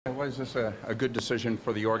Was this a good decision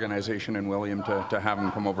for the organization and William to have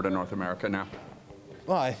him come over to North America now?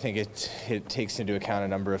 Well, I think it takes into account a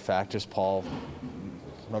number of factors, Paul.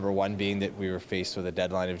 Number one being that we were faced with a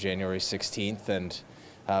deadline of January 16th, and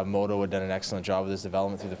Moto had done an excellent job with his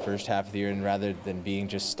development through the first half of the year, and rather than being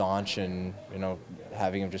just staunch and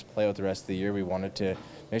having him just play out the rest of the year, we wanted to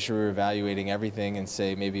make sure we were evaluating everything and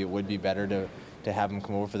say maybe it would be better to have him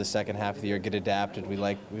come over for the second half of the year, get adapted. We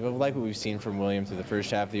like what we've seen from William through the first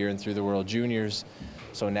half of the year and through the World Juniors,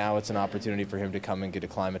 so now it's an opportunity for him to come and get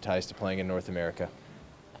acclimatized to playing in North America.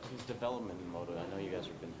 His development in Moto, I know you guys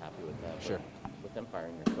have been happy with that. Sure. With them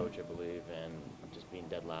firing their coach, I believe, and just being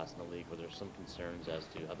dead last in the league, were there some concerns as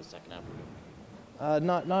to how the second half would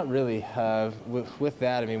go? Not really. With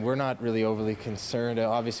that, I mean, we're not really overly concerned.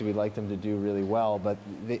 Obviously, we'd like them to do really well, but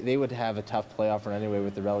they would have a tough playoff run anyway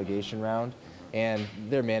with the relegation round. And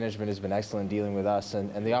their management has been excellent dealing with us,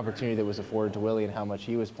 and the opportunity that was afforded to Willie and how much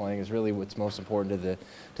he was playing is really what's most important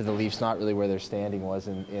to the Leafs, not really where their standing was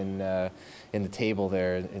in the table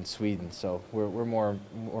there in Sweden. So we're more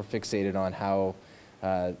fixated on how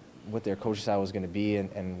what their coaching style was going to be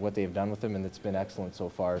and what they've done with them, and it's been excellent so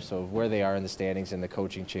far. So where they are in the standings and the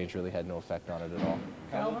coaching change really had no effect on it at all.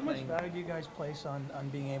 Kyle, how much value do you guys place on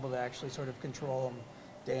being able to actually sort of control him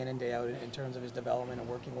day in and day out in terms of his development and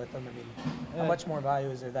working with them? I mean, how much more value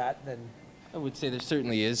is there that than? I would say there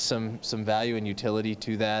certainly is some value and utility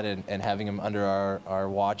to that, and having him under our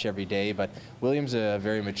watch every day. But William's a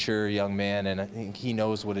very mature young man, and I think he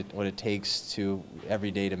knows what it takes to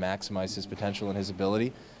every day to maximize his potential and his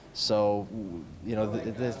ability. So,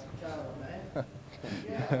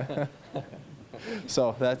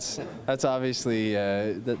 so that's obviously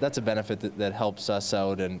that's a benefit that helps us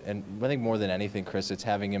out, and I think more than anything, Chris, it's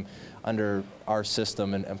having him under our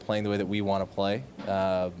system and playing the way that we want to play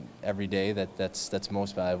every day. That's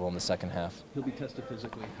most valuable in the second half. He'll be tested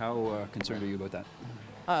physically. How concerned are you about that?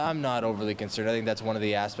 I'm not overly concerned. I think that's one of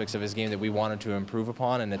the aspects of his game that we wanted to improve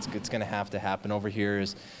upon, and it's going to have to happen over here.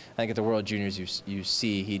 I think at the World Juniors you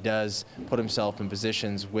see he does put himself in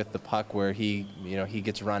positions with the puck where he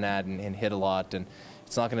gets run at and hit a lot, and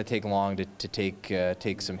it's not going to take long to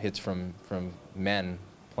take some hits from men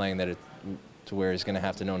playing that to where he's going to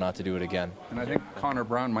have to know not to do it again. And I think Connor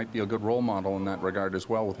Brown might be a good role model in that regard as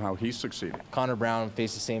well with how he's succeeded. Connor Brown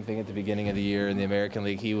faced the same thing at the beginning of the year in the American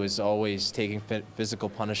League. He was always taking physical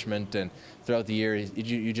punishment, and throughout the year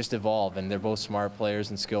you just evolve, and they're both smart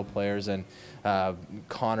players and skilled players, and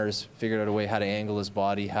Connor's figured out a way how to angle his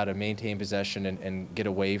body, how to maintain possession and get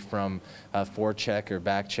away from forecheck or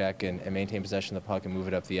back check and maintain possession of the puck and move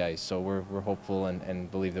it up the ice. So we're hopeful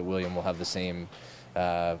and believe that William will have the same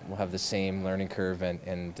learning curve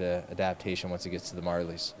and adaptation once he gets to the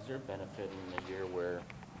Marlies. Is there a benefit in a year where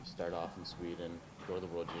you start off in Sweden, go to the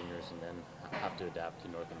World Juniors, and then have to adapt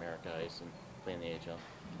to North America ice and play in the AHL?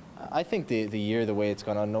 I think the year, the way it's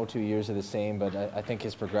gone on, no 2 years are the same, but I think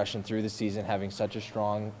his progression through the season, having such a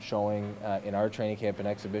strong showing in our training camp and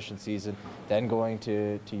exhibition season, then going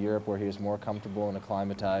to Europe where he was more comfortable and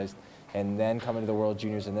acclimatized, and then coming to the World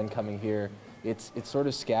Juniors and then coming here, it's sort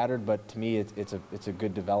of scattered, but to me it's a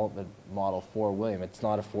good development model for William. It's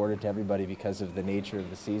not afforded to everybody because of the nature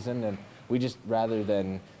of the season, and we just, rather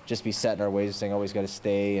than just be set in our ways of saying, oh, he's got to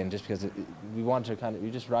stay, and just because we want to you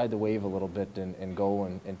just ride the wave a little bit and go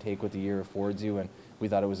and take what the year affords you, and we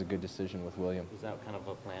thought it was a good decision with William. Was that kind of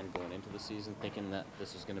a plan going into the season, thinking that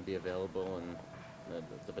this was going to be available and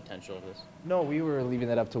the potential of this? No, we were leaving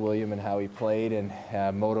that up to William and how he played, and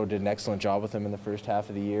Moto did an excellent job with him in the first half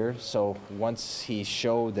of the year. So once he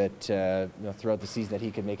showed that throughout the season that he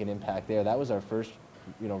could make an impact there, that was our first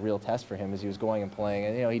real test for him as he was going and playing.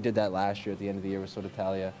 And he did that last year at the end of the year with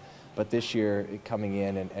Sotitalia, but this year coming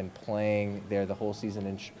in and playing there the whole season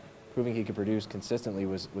and proving he could produce consistently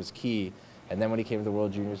was key. And then when he came to the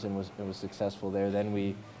World Juniors and was successful there, then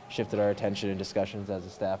we shifted our attention and discussions as a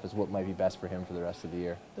staff as what might be best for him for the rest of the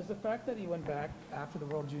year. Does the fact that he went back after the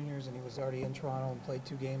World Juniors and he was already in Toronto and played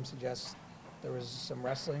 2 games suggest there was some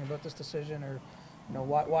wrestling about this decision, or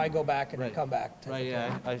why go back and come back? Right,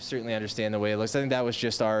 yeah, I certainly understand the way it looks. I think that was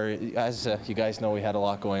just as you guys know, we had a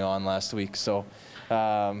lot going on last week, so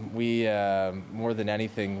we more than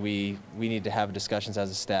anything we need to have discussions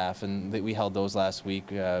as a staff, and we held those last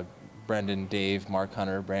week. Brendan, Dave, Mark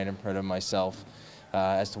Hunter, Brandon Prida, myself,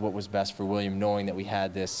 as to what was best for William, knowing that we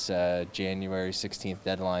had this January 16th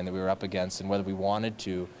deadline that we were up against, and whether we wanted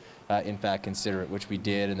to in fact consider it, which we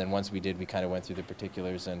did. And then once we did, we kind of went through the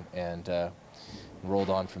particulars and rolled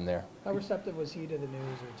on from there. How receptive was he to the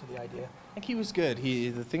news or to the idea? I think he was good.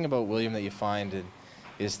 The thing about William that you find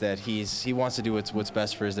is that he wants to do what's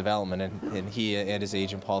best for his development, and he and his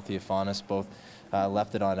agent Paul Theophanis both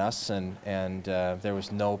left it on us, and there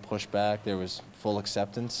was no pushback. There was full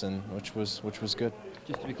acceptance, and which was good.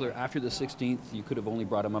 Just to be clear, after the 16th, you could have only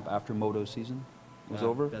brought him up after Moto's season was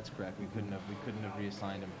over? That's correct. We couldn't have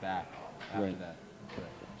reassigned him back after Right. that.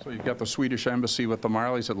 Correct. So you've got the Swedish embassy with the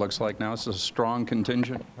Marlies, it looks like now. It's a strong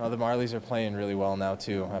contingent. Well, the Marlies are playing really well now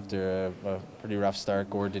too. After a pretty rough start,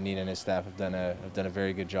 Gord Dineen and his staff have done a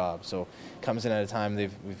very good job. So comes in at a time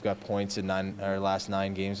we've got points in our last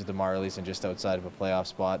 9 games with the Marlies and just outside of a playoff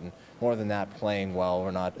spot. And more than that, playing well.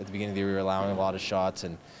 We're not at the beginning of the year we were allowing a lot of shots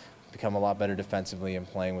and become a lot better defensively and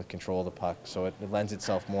playing with control of the puck. So it lends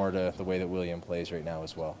itself more to the way that William plays right now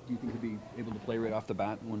as well. Do you think he'll be able to play right off the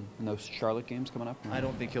bat in those Charlotte games coming up? I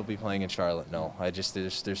don't think he'll be playing in Charlotte, no.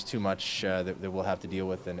 There's too much that we'll have to deal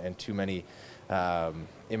with and too many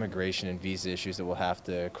immigration and visa issues that we'll have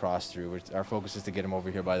to cross through. Our focus is to get him over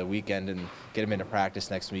here by the weekend and get him into practice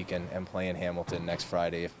next week and play in Hamilton next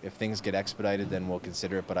Friday. If things get expedited, then we'll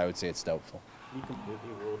consider it, but I would say it's doubtful. You completely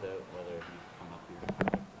ruled out whether he'd come up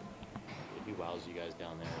here. If he wows you guys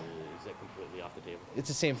down there, is that completely off the table? It's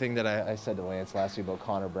the same thing that I said to Lance last week about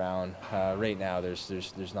Connor Brown. Right now,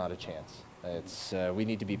 there's not a chance. We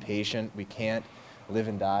need to be patient. We can't live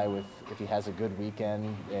and die with if he has a good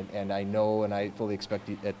weekend. And I know and I fully expect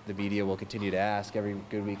that the media will continue to ask every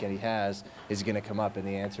good weekend he has, is he going to come up? And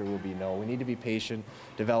the answer will be no. We need to be patient,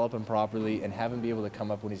 develop him properly, and have him be able to come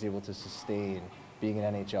up when he's able to sustain being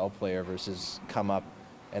an NHL player versus come up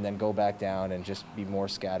and then go back down and just be more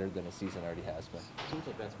scattered than the season already has been. Seems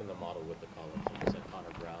like that's been the model with the call-ups. Like I said,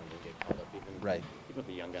 Connor Brown didn't get called up. Even with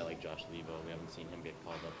a young guy like Josh Levo, we haven't seen him get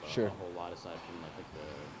called up a whole lot aside from, I think,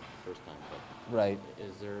 the first time. But Right.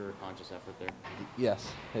 Is there a conscious effort there? Yes.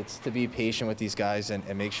 It's to be patient with these guys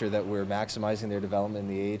and make sure that we're maximizing their development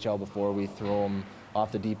in the AHL before we throw them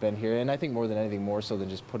off the deep end here. And I think more than anything, more so than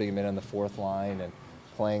just putting them in on the 4th line and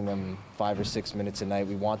playing them 5 or 6 minutes a night.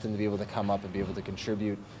 We want them to be able to come up and be able to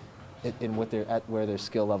contribute in what they're at, where their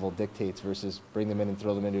skill level dictates, versus bring them in and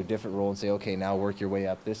throw them into a different role and say, okay, now work your way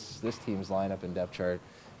up. This team's lineup and depth chart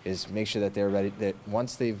is make sure that they're ready, that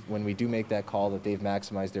when we do make that call, that they've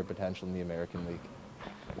maximized their potential in the American League. Are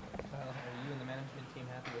you and the management team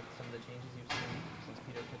happy with some of the changes you've seen since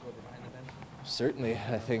Peter took over behind the bench? Certainly,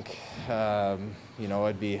 I think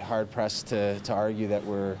I'd be hard pressed to argue that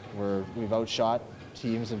we've outshot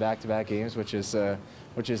teams in back-to-back games, which is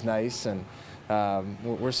nice, and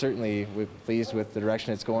we're pleased with the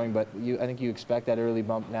direction it's going. But I think you expect that early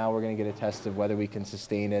bump. Now we're going to get a test of whether we can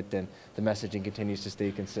sustain it, and the messaging continues to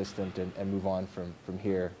stay consistent and move on from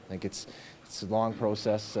here. I think it's a long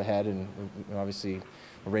process ahead, and obviously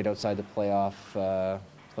we're right outside the playoff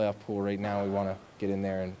pool right now. We want to get in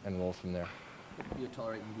there and roll from there. You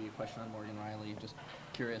tolerate maybe a question on Morgan Riley. Just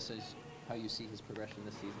curious as how you see his progression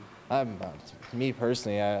this season. Me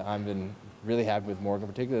personally, I've been really happy with Morgan,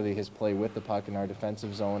 particularly his play with the puck in our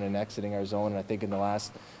defensive zone and exiting our zone. And I think in the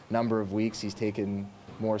last number of weeks, he's taken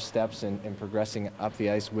more steps in progressing up the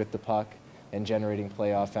ice with the puck and generating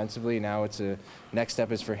play offensively. Now next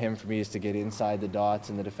step is for me is to get inside the dots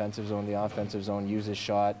in the defensive zone, the offensive zone, use his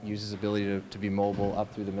shot, use his ability to be mobile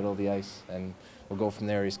up through the middle of the ice, and we'll go from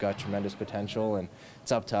there. He's got tremendous potential, and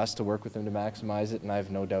it's up to us to work with him to maximize it, and I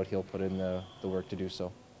have no doubt he'll put in the work to do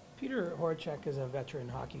so. Peter Horacek is a veteran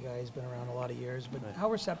hockey guy. He's been around a lot of years, but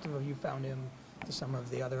how receptive have you found him to some of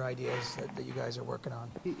the other ideas that you guys are working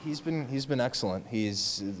on? He's been excellent.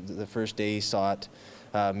 He's the first day he sought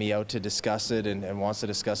me out to discuss it and wants to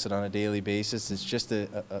discuss it on a daily basis. It's just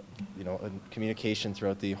a communication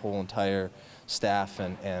throughout the whole entire staff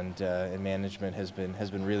and management has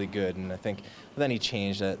been really good. And I think with any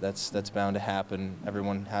change that's bound to happen,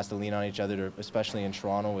 everyone has to lean on each other, especially in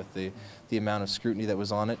Toronto with the amount of scrutiny that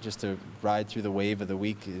was on it, just to ride through the wave of the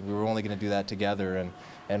week. We were only going to do that together,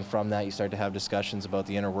 and from that you start to have discussions about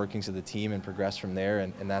the inner workings of the team and progress from there,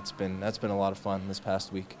 and that's been a lot of fun this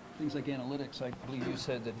past week. Things like analytics, I believe you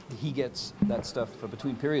said that he gets that stuff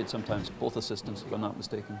between periods sometimes, both assistants, if I'm not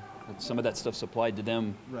mistaken. That some of that stuff's supplied to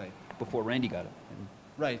them before Randy got it.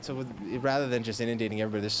 Right, so rather than just inundating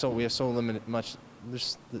everybody,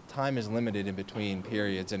 the time is limited in between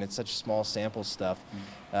periods, and it's such small sample stuff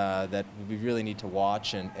that we really need to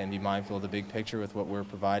watch and be mindful of the big picture with what we're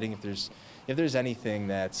providing. If there's anything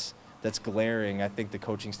that's glaring, I think the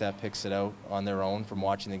coaching staff picks it out on their own from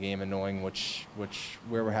watching the game and knowing where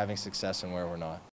we're having success and where we're not.